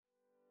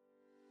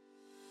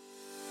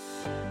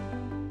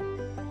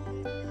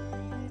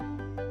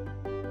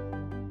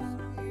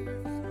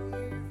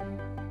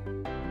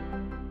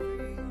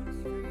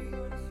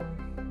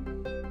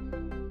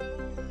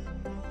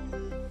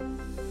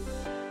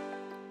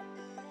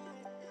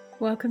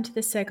Welcome to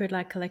the Sacred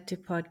Light Collective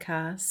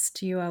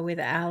podcast. You are with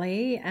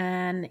Ali,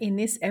 and in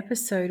this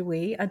episode,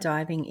 we are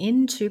diving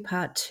into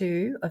part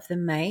 2 of the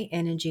May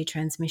energy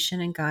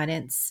transmission and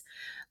guidance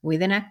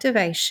with an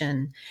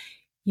activation.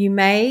 You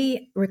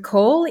may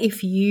recall,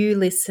 if you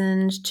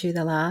listened to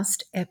the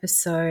last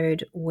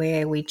episode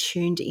where we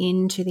tuned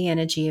into the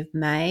energy of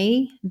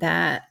May,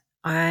 that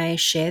I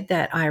shared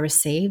that I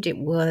received. It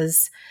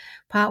was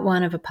part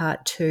 1 of a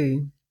part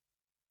 2.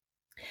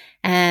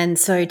 And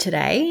so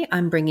today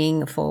I'm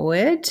bringing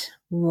forward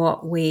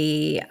what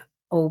we,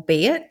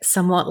 albeit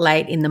somewhat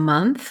late in the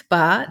month,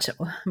 but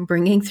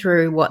bringing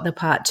through what the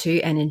part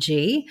 2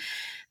 energy.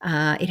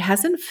 It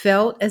hasn't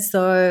felt as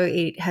though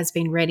it has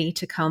been ready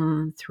to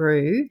come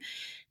through.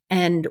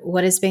 And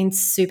what has been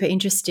super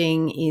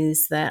interesting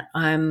is that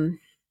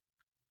I'm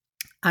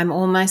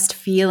almost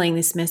feeling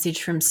this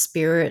message from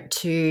Spirit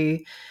to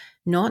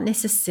not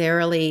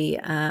necessarily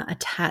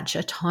attach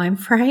a time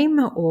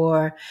frame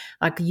or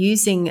like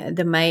using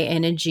the May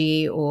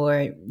energy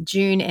or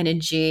June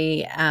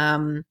energy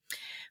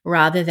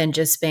rather than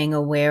just being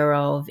aware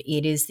of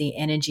it is the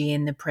energy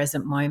in the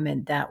present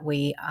moment that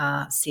we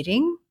are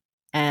sitting,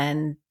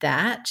 and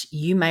that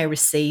you may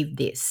receive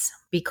this,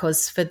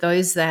 because for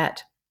those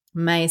that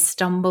may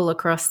stumble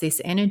across this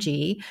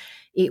energy,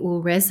 it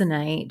will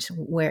resonate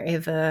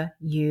wherever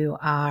you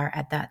are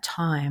at that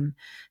time.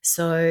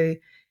 So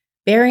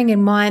bearing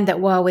in mind that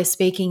while we're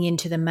speaking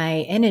into the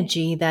May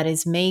energy, that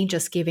is me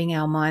just giving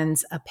our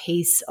minds a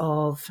piece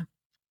of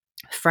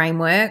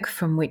framework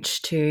from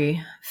which to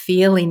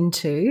feel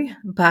into.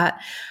 But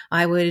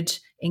I would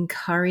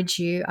encourage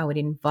you, I would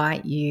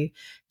invite you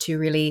to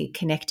really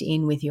connect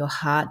in with your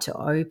heart, to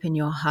open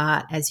your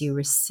heart as you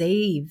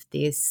receive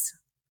this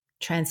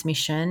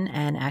transmission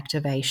and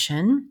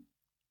activation,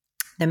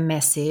 the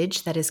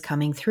message that is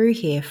coming through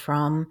here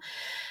from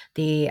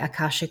the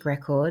Akashic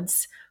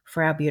records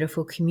for our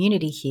beautiful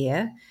community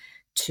here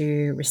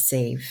to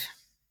receive.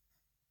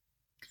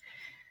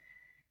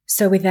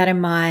 So with that in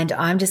mind,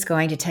 I'm just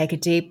going to take a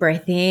deep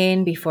breath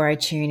in before I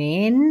tune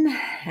in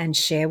and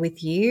share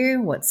with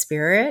you what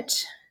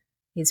Spirit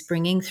is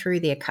bringing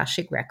through the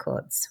Akashic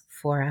records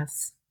for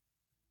us.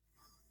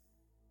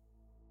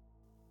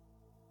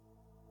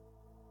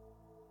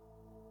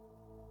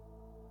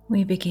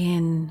 We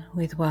begin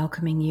with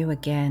welcoming you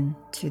again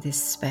to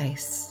this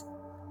space,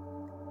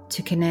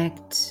 to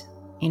connect,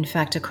 in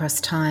fact,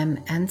 across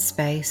time and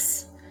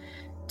space,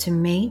 to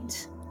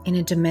meet in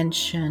a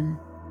dimension,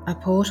 a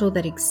portal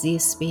that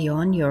exists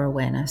beyond your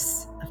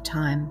awareness of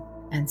time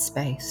and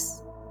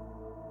space.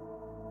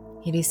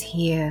 It is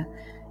here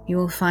you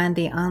will find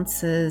the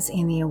answers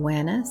in the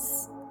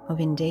awareness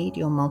of indeed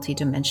your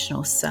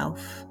multidimensional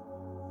self.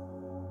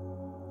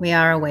 We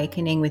are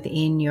awakening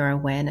within your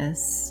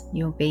awareness,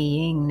 your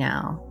being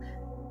now,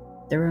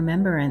 the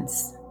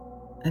remembrance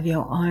of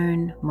your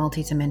own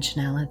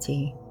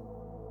multidimensionality,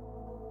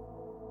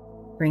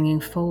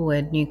 bringing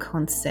forward new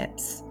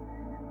concepts,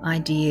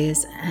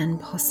 ideas and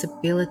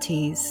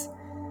possibilities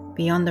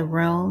beyond the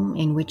realm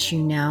in which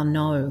you now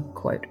know,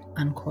 quote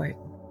unquote.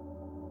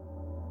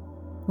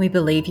 We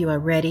believe you are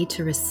ready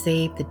to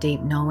receive the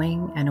deep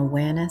knowing and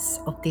awareness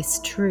of this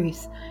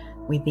truth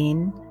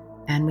within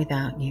and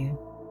without you.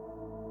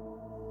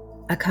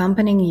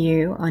 Accompanying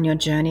you on your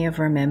journey of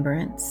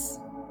remembrance,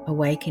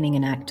 awakening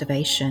and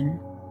activation,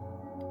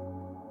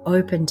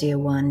 open, dear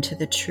one, to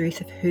the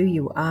truth of who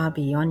you are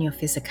beyond your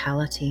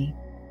physicality.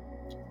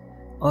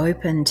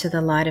 Open to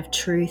the light of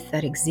truth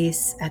that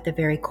exists at the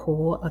very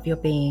core of your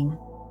being.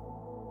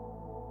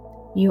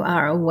 You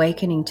are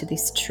awakening to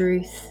this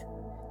truth.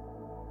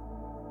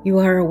 You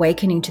are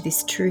awakening to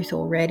this truth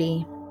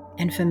already,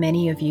 and for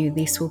many of you,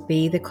 this will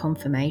be the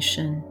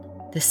confirmation,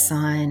 the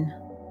sign,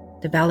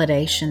 the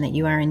validation that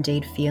you are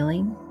indeed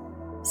feeling,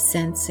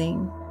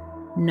 sensing,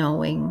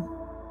 knowing,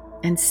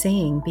 and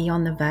seeing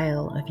beyond the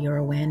veil of your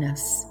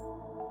awareness.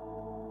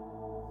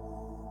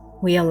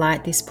 We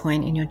alight this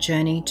point in your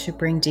journey to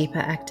bring deeper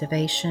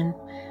activation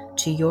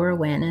to your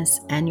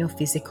awareness and your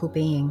physical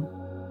being,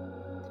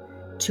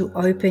 to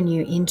open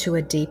you into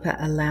a deeper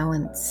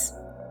allowance,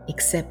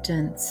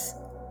 acceptance,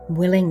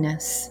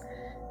 willingness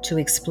to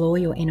explore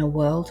your inner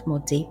world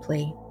more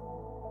deeply.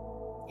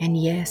 And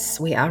yes,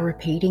 we are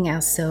repeating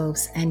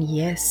ourselves, and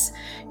yes,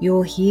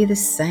 you'll hear the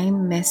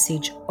same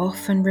message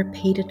often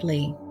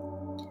repeatedly,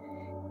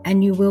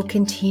 and you will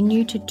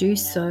continue to do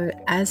so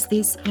as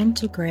this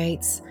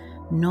integrates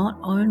not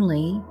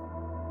only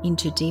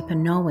into deeper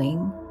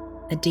knowing,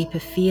 a deeper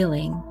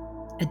feeling,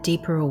 a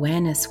deeper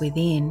awareness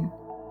within,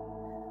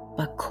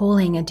 but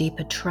calling a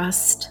deeper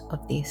trust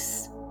of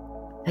this,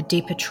 a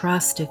deeper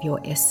trust of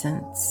your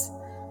essence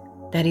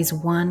that is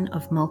one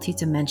of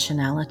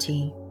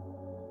multidimensionality.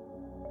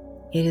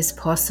 It is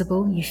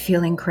possible you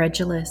feel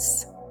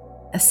incredulous,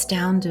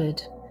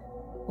 astounded,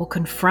 or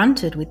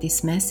confronted with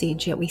this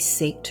message, yet we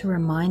seek to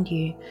remind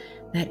you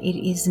that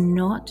it is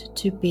not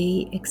to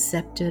be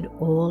accepted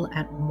all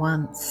at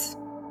once.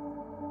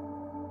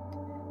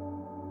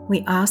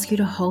 We ask you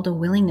to hold a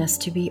willingness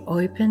to be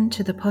open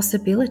to the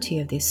possibility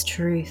of this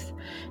truth,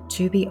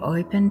 to be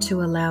open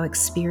to allow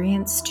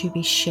experience to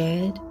be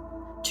shared,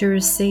 to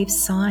receive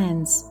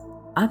signs,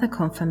 other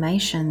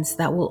confirmations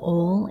that will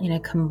all, in a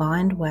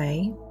combined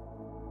way,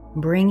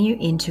 bring you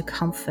into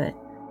comfort,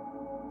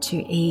 to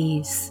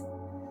ease,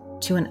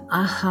 to an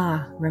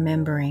aha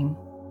remembering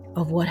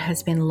of what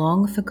has been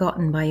long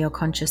forgotten by your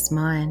conscious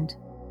mind.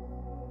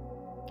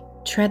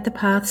 Tread the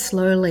path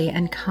slowly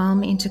and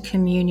come into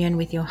communion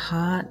with your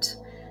heart,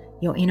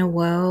 your inner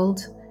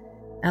world.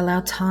 Allow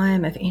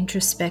time of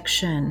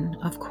introspection,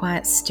 of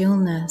quiet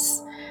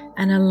stillness,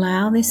 and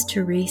allow this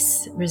to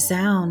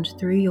resound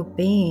through your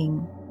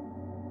being.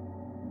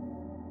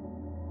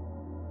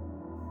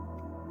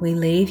 We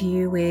leave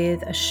you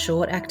with a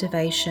short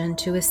activation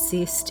to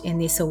assist in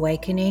this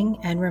awakening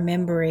and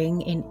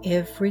remembering in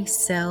every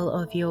cell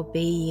of your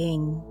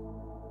being.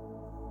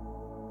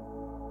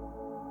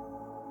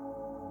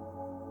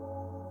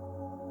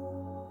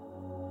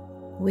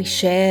 We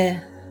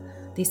share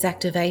this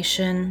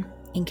activation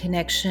in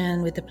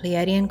connection with the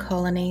Pleiadian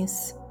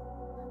colonies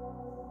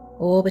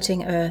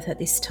orbiting Earth at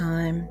this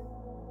time,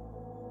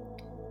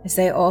 as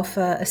they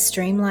offer a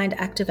streamlined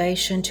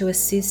activation to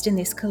assist in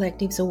this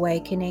collective's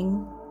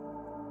awakening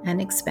and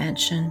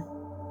expansion.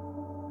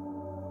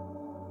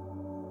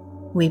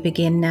 We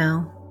begin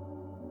now.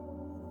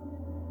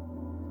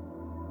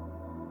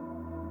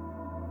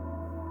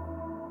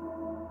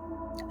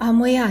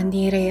 Amoya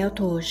nire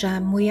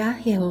otoja moya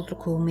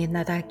heolruku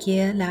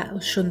minadakie la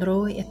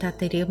ushunro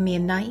etateri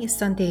mina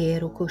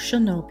isandero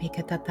kushunro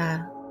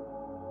pikatata.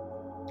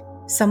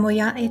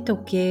 Samoya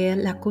etoke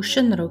la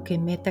kushunro ke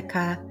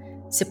metaka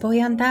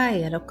sipoyanda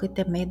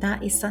erokute meda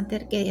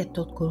isanterke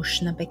etot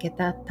kushna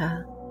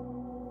pikatata.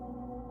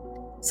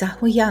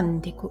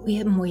 Zahuyandi ku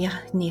moya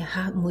ni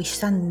ha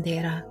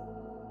muisandera.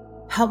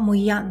 Ha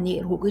moya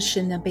ni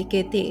rugushna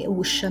pikete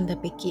ushanda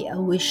piki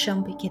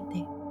awisham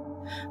pikete.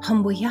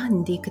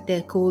 Hambuyandi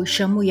kete ku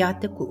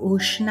shamuyate ku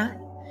ushna,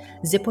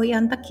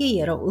 zipoyanda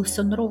kiro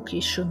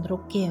usonroki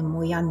shunroke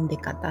moyande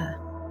kata.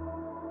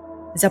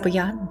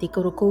 Zapoyandi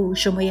kuruku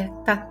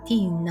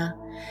shamoyatatina,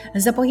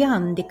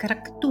 zapoyandi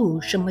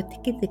karaktu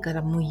shamotikiti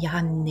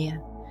karamuyande.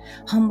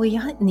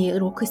 Hambuyani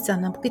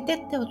rukusana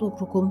bukitete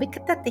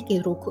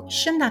rukumbikatate ruku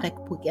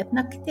shanarek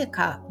puyatna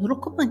kiteka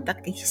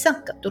rukumantaki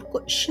sanka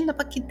turku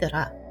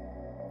shinapakidra.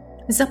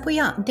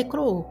 Zapoyan de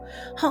cro,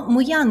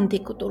 moyan de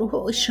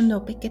cotoro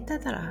shino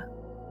pequetara.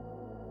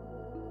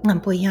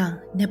 Nampoyan,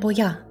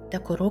 neboya, de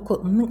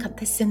coroco,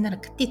 mincatesena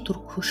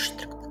catitur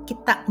cushtra,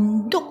 kita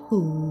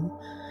ndoku.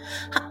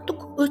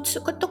 Hatuk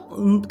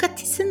utsukotok,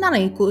 catisena,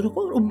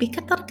 coro,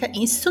 bicatarca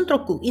in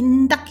suntroku,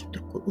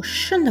 indakitruku,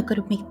 shino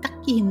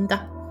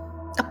carmitakinda.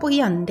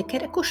 Apoyan de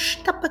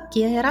kerecushta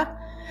paquiera.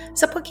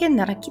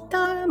 Zapokenara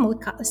kita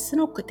muka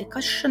snoku te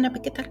kashana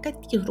peketar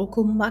katiro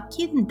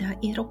kumakinda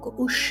iroko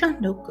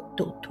ushano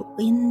to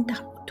inda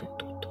to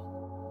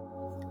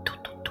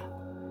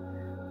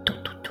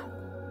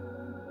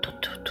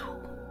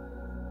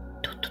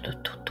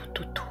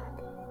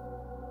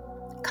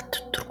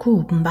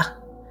katuturkumba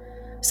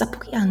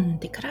zapoyan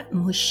de kara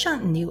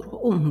mushani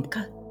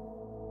rumka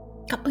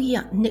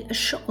kapuyan ne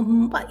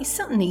shomba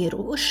isaniro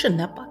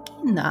ushana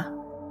pakina.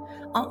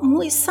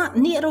 Muy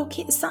san nero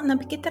che sanna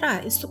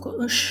piketara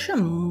isuko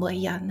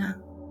shumbayana.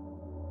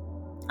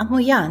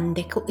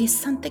 Amoyande ko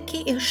isante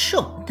ke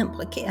shon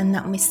tempo ke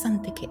ana mi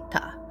sante ke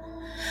ta.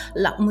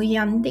 La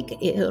moyande ke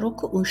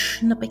roko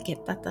ushna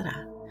piketa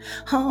tara.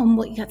 Ha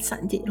moyat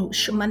sande ro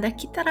shumanda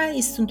kitara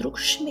isundru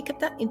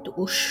shmeketa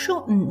into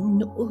shon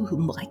no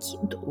umaki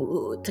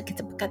do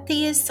taketa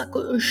pakate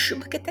sako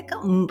shumketa ka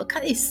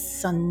umbaka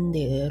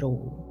isandero.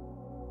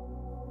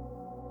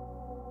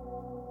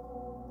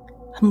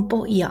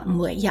 Mboya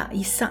moya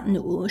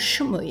isanu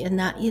shumoya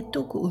na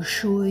ituku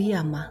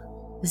shuyama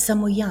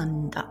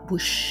zamoyanda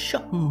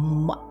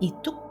bushama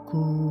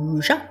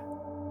itukuja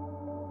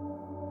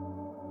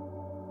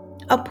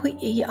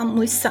apuya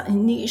musa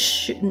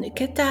nish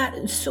keta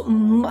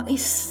summa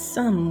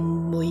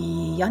isamoyana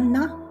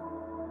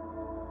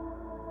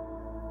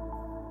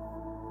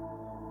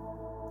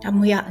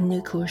amoya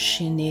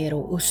nikushinero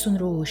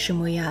usunro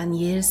shimoya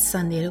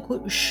nirsanero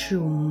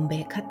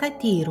shumbe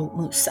katatiro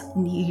musa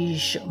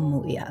nish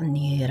moya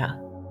nera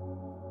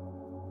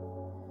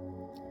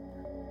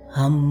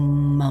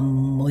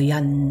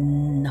hammoyan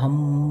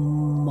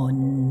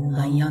hammon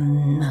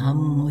ayan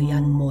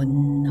hammoyan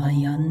mon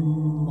ayan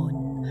mon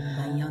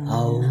ayan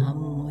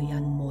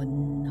hammoyan mon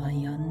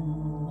ayan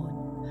mon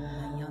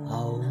ayan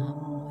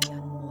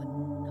hammoyan mon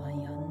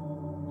ayan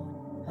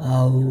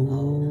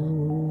mon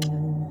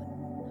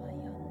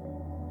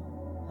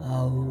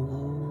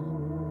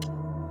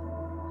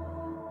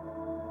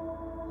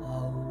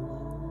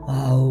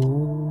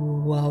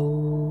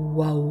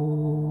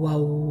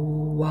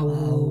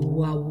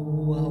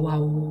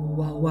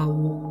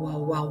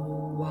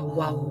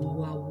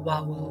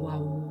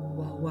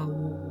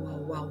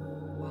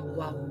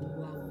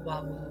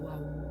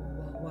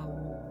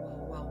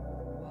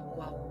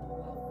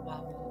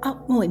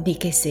Mo di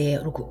che se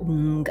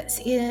rugu ga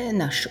se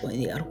na sho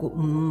ni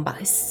rugu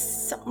ba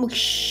sa mu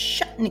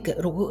sha ni ke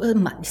rugu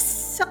ma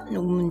sa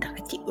no da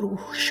ti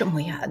rugu sha mo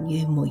ya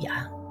ni mo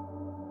ya.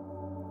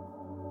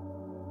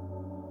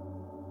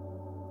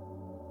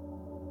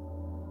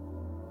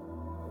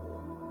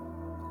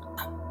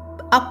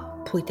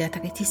 Pui te ta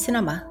ke ti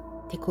sina ma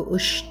te ko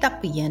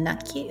ushta pi na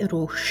ki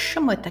ru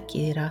sha mo ta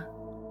ki ra.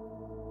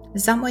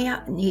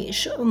 Zamoya ni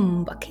sha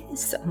ba ke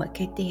sa ma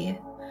ke te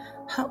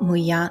ha mo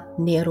ya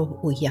ne ru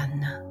u ya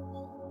na.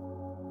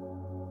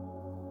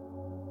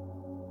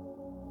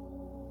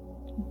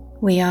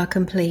 We are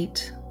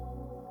complete,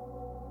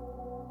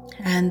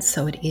 and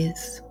so it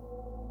is.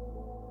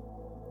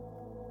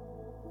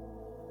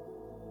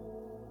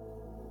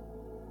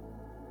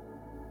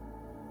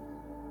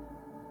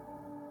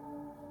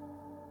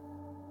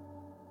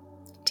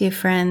 Dear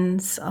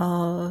friends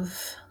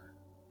of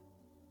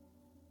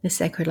the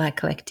Sacred Light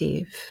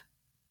Collective,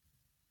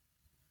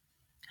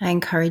 I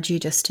encourage you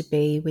just to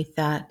be with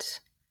that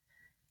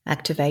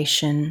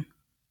activation.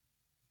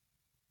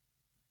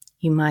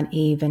 You might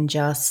even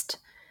just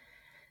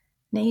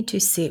need to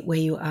sit where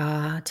you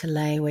are, to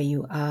lay where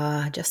you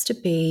are, just to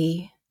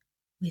be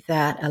with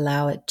that.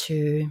 Allow it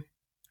to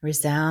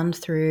resound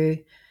through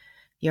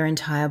your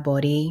entire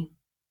body.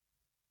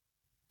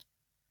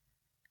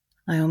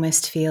 I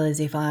almost feel as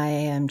if I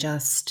am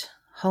just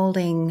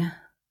holding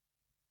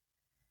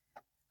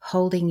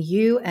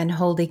you and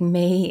holding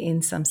me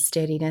in some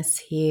steadiness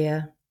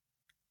here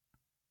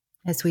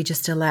as we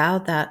just allow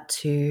that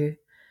to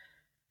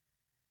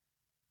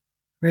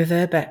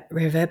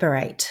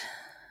reverberate,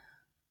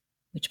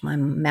 which my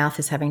mouth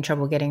is having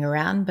trouble getting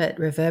around, but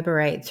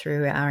reverberate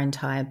through our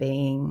entire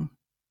being.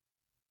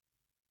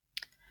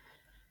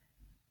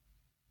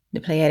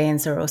 The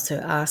Pleiadians are also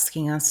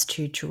asking us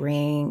to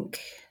drink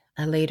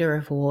a liter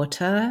of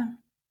water.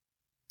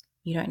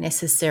 You don't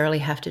necessarily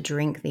have to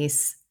drink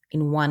this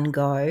in one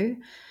go,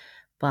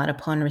 but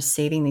upon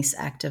receiving this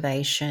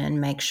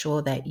activation, make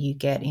sure that you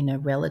get in a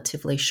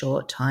relatively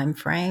short time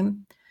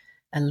frame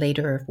a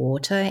liter of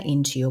water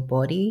into your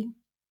body.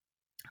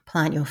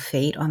 Plant your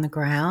feet on the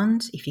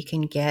ground. If you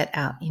can get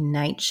out in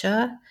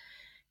nature,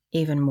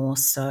 even more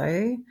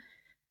so.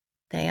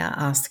 They are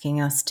asking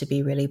us to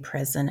be really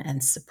present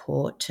and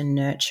support to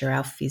nurture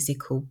our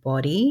physical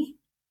body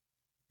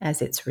as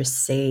it's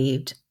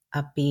received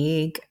a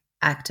big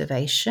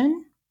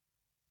activation.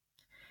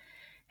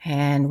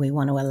 And we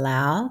want to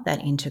allow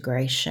that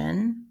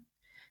integration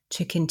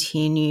to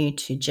continue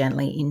to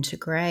gently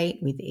integrate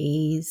with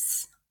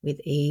ease,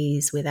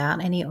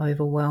 without any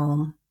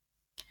overwhelm.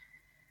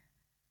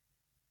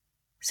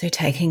 So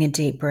taking a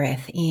deep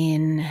breath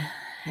in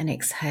and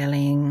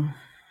exhaling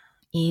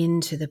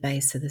into the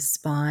base of the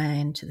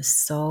spine, to the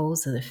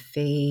soles of the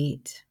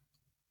feet.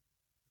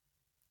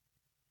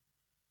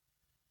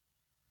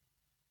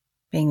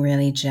 Being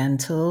really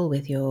gentle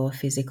with your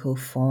physical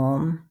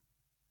form.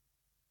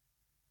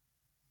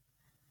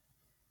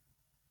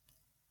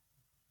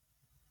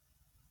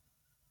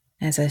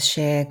 As I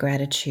share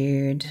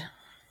gratitude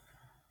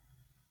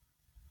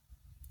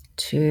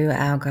to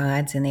our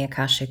guides in the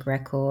Akashic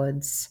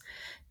records,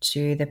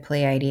 to the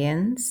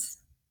Pleiadians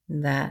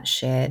that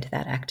shared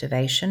that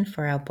activation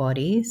for our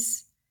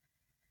bodies,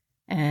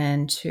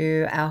 and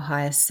to our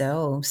higher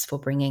selves for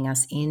bringing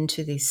us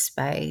into this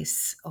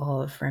space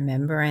of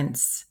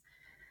remembrance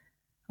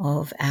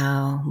of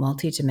our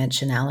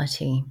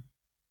multidimensionality.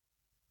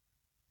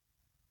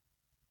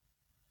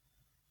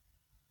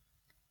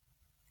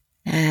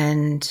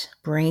 And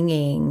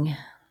bringing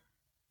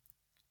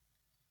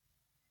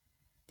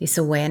this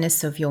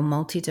awareness of your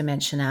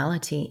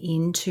multidimensionality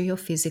into your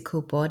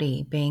physical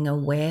body, being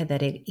aware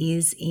that it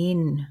is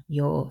in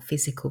your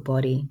physical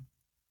body.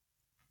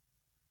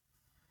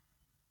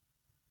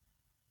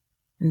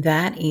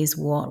 That is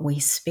what we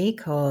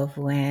speak of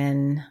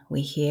when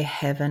we hear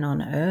heaven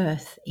on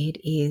earth. It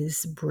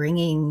is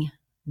bringing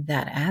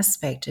that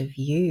aspect of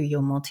you,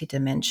 your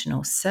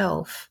multidimensional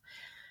self,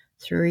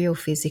 through your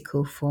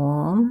physical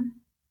form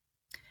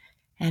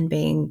and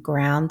being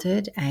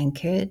grounded,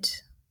 anchored,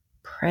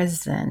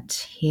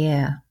 present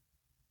here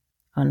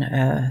on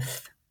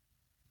earth.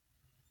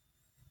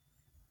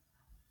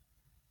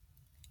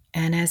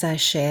 And as I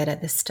shared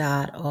at the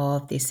start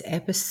of this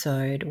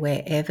episode,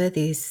 wherever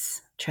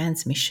this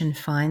transmission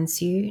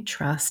finds you,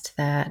 trust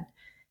that,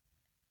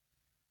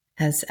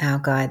 as our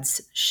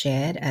guides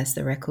shared, as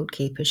the record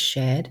keepers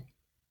shared,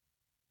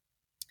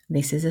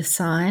 this is a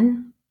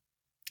sign,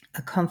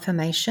 a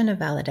confirmation, a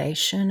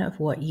validation of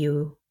what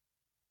you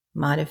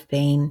might have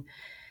been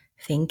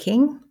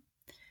thinking,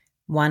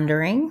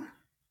 wondering.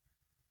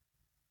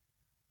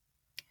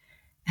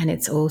 And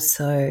it's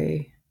also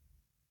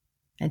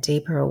a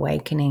deeper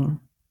awakening.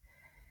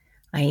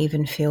 I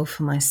even feel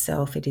for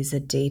myself it is a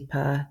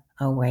deeper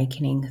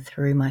awakening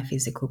through my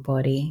physical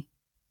body,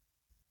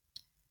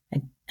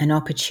 an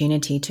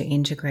opportunity to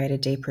integrate a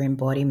deeper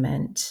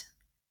embodiment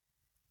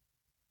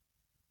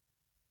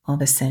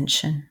of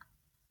ascension.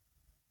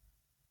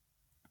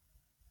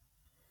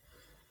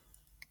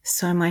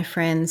 So, my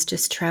friends,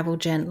 just travel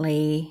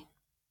gently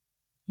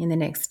in the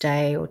next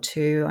day or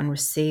two on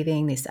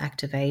receiving this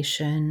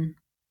activation.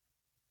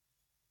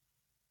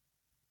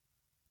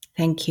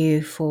 Thank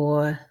you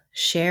for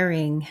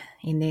sharing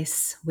in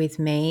this with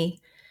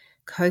me,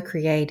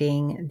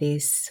 co-creating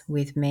this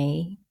with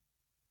me.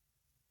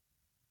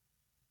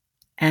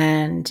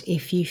 And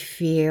if you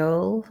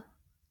feel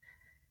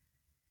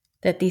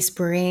that this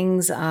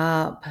brings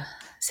up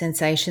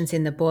sensations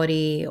in the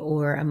body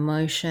or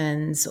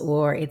emotions,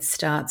 or it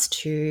starts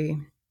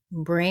to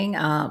bring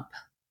up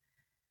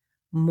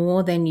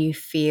more than you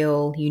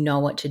feel you know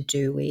what to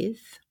do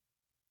with,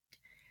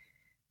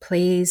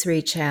 please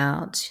reach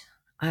out.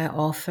 I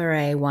offer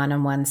a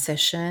one-on-one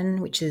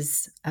session, which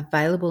is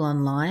available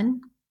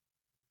online,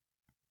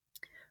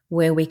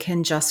 where we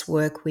can just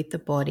work with the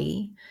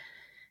body,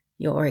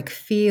 your auric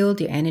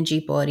field, your energy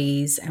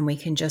bodies, and we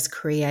can just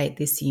create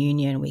this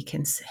union. We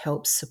can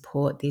help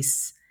support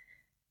this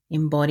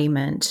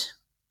embodiment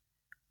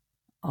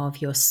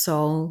of your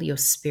soul, your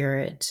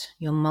spirit,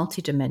 your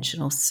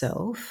multidimensional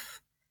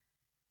self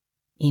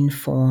in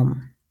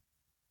form.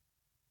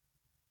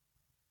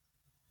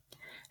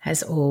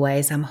 As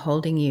always, I'm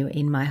holding you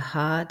in my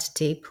heart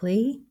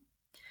deeply.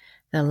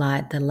 The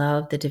light, the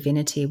love, the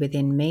divinity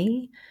within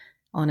me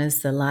honors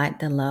the light,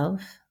 the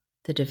love,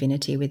 the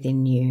divinity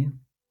within you.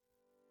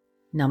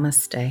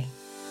 Namaste.